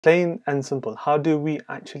Plain and simple, how do we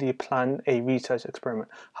actually plan a research experiment?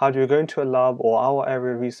 How do we go into a lab or our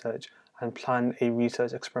area of research and plan a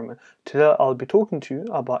research experiment? Today I'll be talking to you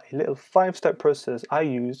about a little 5-step process I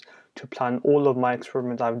use to plan all of my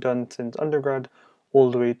experiments I've done since undergrad all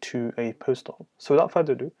the way to a postdoc. So without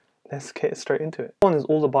further ado, let's get straight into it. One is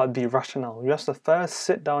all about the rationale. You have to first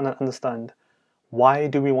sit down and understand, why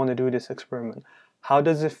do we want to do this experiment? How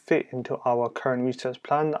does it fit into our current research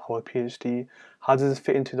plan, our PhD? How does it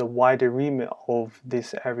fit into the wider remit of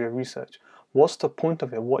this area of research? What's the point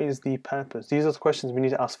of it? What is the purpose? These are the questions we need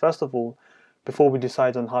to ask first of all before we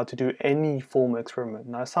decide on how to do any form of experiment.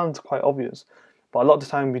 Now it sounds quite obvious, but a lot of the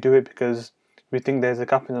time we do it because we think there's a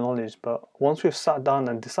gap in the knowledge. But once we've sat down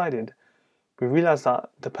and decided, we realize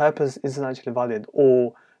that the purpose isn't actually valid,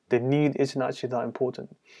 or the need isn't actually that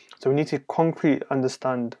important. So we need to concretely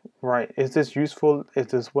understand, right, is this useful? Is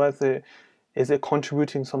this worth it? Is it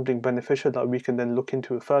contributing something beneficial that we can then look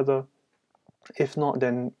into it further? If not,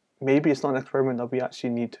 then maybe it's not an experiment that we actually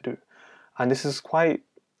need to do. And this is quite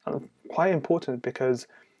important, because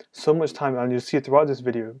so much time, and you'll see it throughout this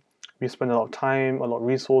video, we spend a lot of time, a lot of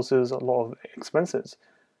resources, a lot of expenses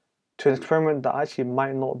to an experiment that actually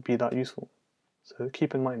might not be that useful. So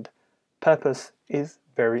keep in mind, purpose is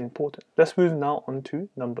very important. Let's move now on to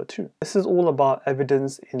number 2. This is all about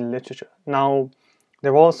evidence in literature. Now,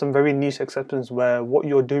 there are some very niche exceptions where what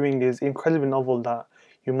you're doing is incredibly novel that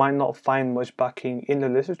you might not find much backing in the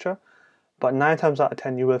literature, but 9 times out of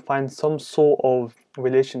 10 you will find some sort of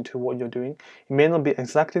relation to what you're doing. It may not be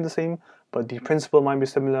exactly the same, but the principle might be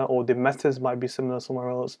similar, or the methods might be similar somewhere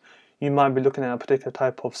else. You might be looking at a particular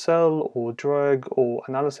type of cell or drug or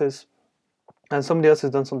analysis, and somebody else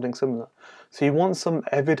has done something similar. So you want some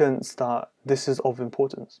evidence that this is of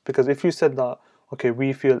importance, because if you said that, okay,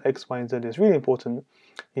 we feel X, Y, and Z is really important,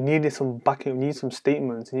 you needed some backing, you need some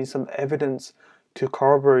statements, you need some evidence to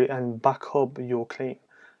corroborate and back up your claim.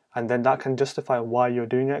 And then that can justify why you're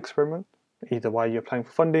doing an experiment, either why you're applying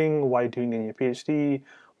for funding, why you're doing it in your PhD,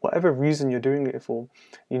 whatever reason you're doing it for.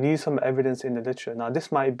 You need some evidence in the literature. Now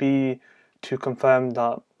this might be to confirm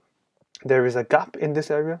that there is a gap in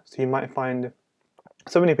this area. So you might find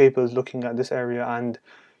so many papers looking at this area, and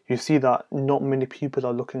you see that not many people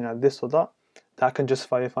are looking at this or that. That can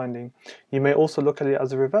justify your finding. You may also look at it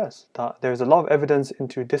as a reverse, that there is a lot of evidence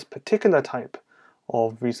into this particular type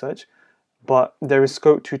of research, but there is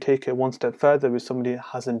scope to take it one step further if somebody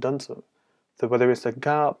hasn't done so. So whether it's a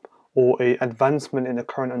gap or an advancement in the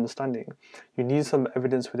current understanding, you need some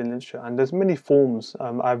evidence within literature. And there's many forms.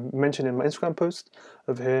 I've mentioned in my Instagram post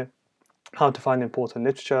over here how to find important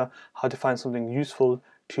literature, how to find something useful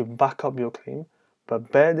to back up your claim. But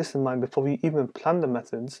bear this in mind before we even plan the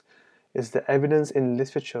methods, is the evidence in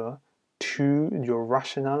literature to your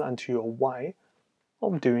rationale and to your why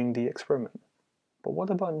of doing the experiment. But what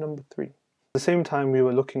about number 3? At the same time we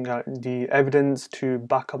were looking at the evidence to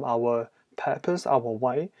back up our purpose, our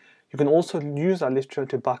why, you can also use that literature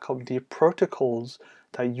to back up the protocols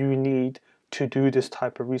that you need to do this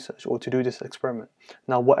type of research or to do this experiment.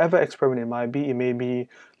 Now, whatever experiment it may be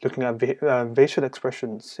looking at facial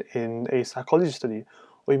expressions in a psychology study,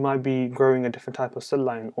 or it might be growing a different type of cell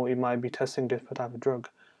line, or it might be testing a different type of drug.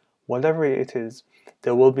 Whatever it is,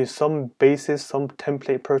 there will be some basis, some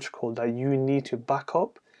template protocol that you need to back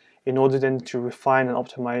up in order then to refine and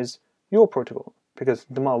optimize your protocol. Because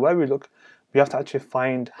no matter where we look, we have to actually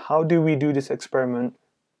find, how do we do this experiment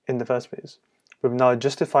in the first place? We've now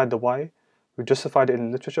justified the why, we've justified it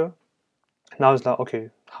in literature. Now it's like,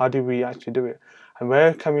 okay, how do we actually do it? And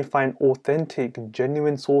where can we find authentic,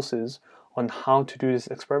 genuine sources on how to do this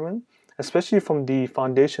experiment, especially from the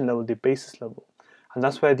foundation level, the basis level? And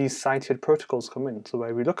that's where these cited protocols come in. So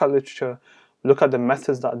where we look at literature, we look at the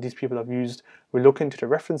methods that these people have used, we look into the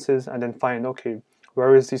references and then find, okay,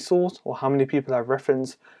 where is the source, or how many people have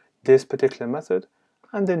referenced this particular method,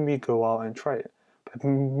 and then we go out and try it. But the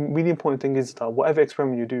really important thing is that whatever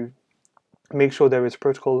experiment you do, make sure there is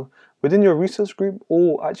protocol within your research group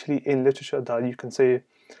or actually in literature that you can say,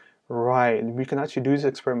 right, we can actually do this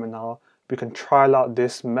experiment now, we can trial out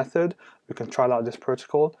this method, we can trial out this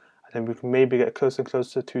protocol, and then we can maybe get closer and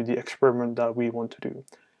closer to the experiment that we want to do.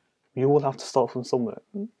 You will have to start from somewhere,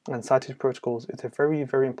 and cited protocols is a very,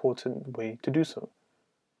 very important way to do so.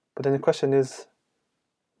 But then the question is,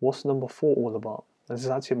 what's number 4 all about? This is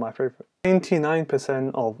actually my favorite.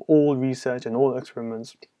 99% of all research and all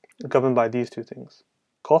experiments are governed by these 2 things: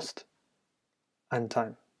 cost and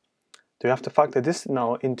time. So you have to factor this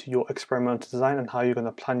now into your experimental design and how you're going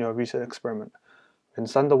to plan your research experiment. We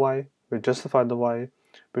understand the why, we've justified the why,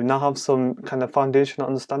 we now have some kind of foundational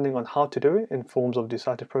understanding on how to do it in forms of the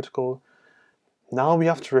cited protocol. Now we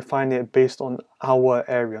have to refine it based on our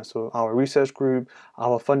area, so our research group,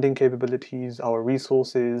 our funding capabilities, our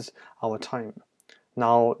resources, our time.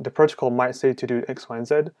 Now, the protocol might say to do X, Y, and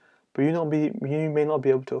Z, but you may not be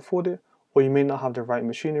able to afford it, or you may not have the right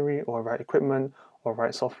machinery, or right equipment, or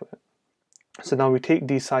right software. So now we take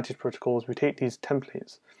these cited protocols, we take these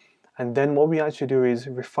templates, and then what we actually do is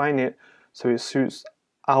refine it so it suits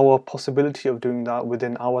our possibility of doing that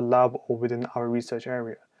within our lab or within our research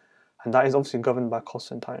area. And that is obviously governed by cost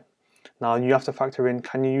and time. Now you have to factor in,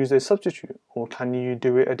 can you use a substitute, or can you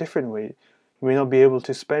do it a different way? You may not be able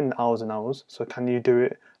to spend hours and hours, so can you do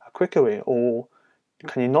it a quicker way, or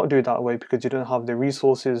can you not do it that way because you don't have the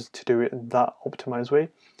resources to do it that optimized way?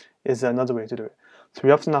 Is there another way to do it? So we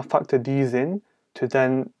have to now factor these in to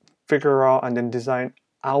then figure out and then design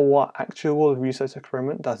our actual research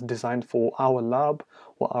experiment that's designed for our lab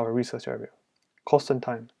or our research area. Cost and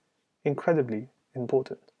time, incredibly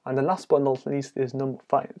important. And the last but not least is number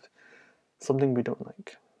 5, something we don't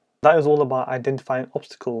like. That is all about identifying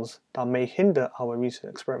obstacles that may hinder our research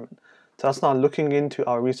experiment. So that's not looking into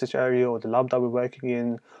our research area or the lab that we're working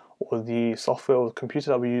in or the software or the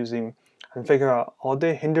computer that we're using and figure out, are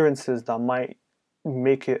there hindrances that might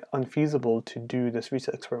make it unfeasible to do this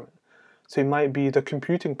research experiment? So it might be the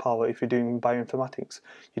computing power. If you're doing bioinformatics,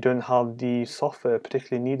 you don't have the software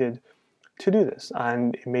particularly needed to do this,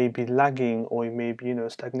 and it may be lagging or it may be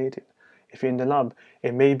stagnated. If you're in the lab,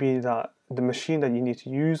 it may be that the machine that you need to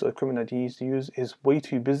use or equipment that you need to use is way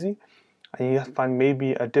too busy, and you have to find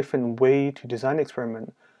maybe a different way to design the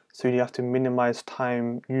experiment, so you have to minimize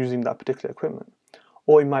time using that particular equipment.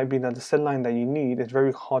 Or it might be that the cell line that you need is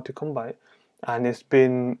very hard to come by, and it's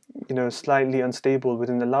been slightly unstable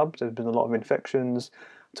within the lab. There's been a lot of infections,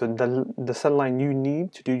 so the cell line you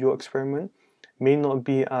need to do your experiment may not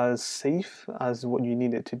be as safe as what you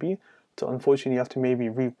need it to be. So unfortunately, you have to maybe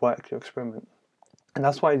rework your experiment. And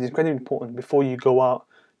that's why it's incredibly important before you go out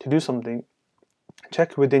to do something,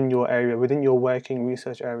 check within your area, within your working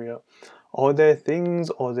research area. Are there things,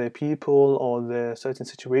 are there people, are there certain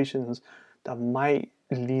situations that might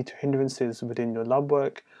lead to hindrances within your lab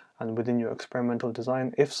work and within your experimental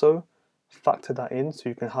design? If so, factor that in so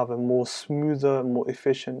you can have a more smoother, more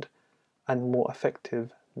efficient, and more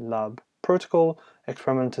effective lab protocol,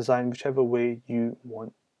 experiment design, whichever way you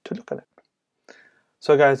want to look at it.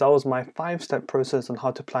 So guys, that was my 5-step process on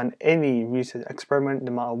how to plan any research experiment,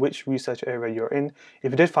 no matter which research area you're in.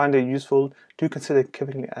 If you did find it useful, do consider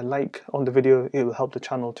giving a like on the video. It will help the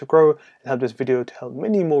channel to grow and help this video to help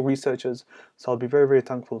many more researchers. So I'll be very, very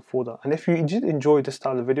thankful for that. And if you did enjoy this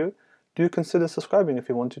style of video, do consider subscribing if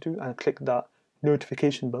you wanted to, and click that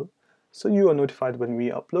notification bell so you are notified when we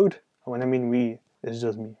upload. And when I mean we, it's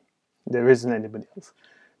just me. There isn't anybody else.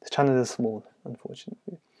 The channel is small,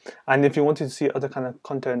 unfortunately. And if you wanted to see other kind of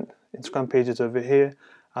content, Instagram pages over here,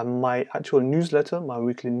 and my actual newsletter, my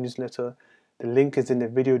weekly newsletter, the link is in the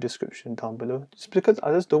video description down below. Just because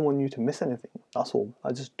I just don't want you to miss anything. That's all.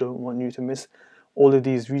 I just don't want you to miss all of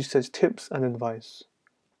these research tips and advice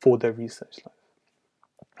for their research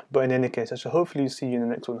life. But in any case, I shall hopefully see you in the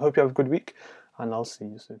next one. Hope you have a good week, and I'll see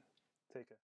you soon.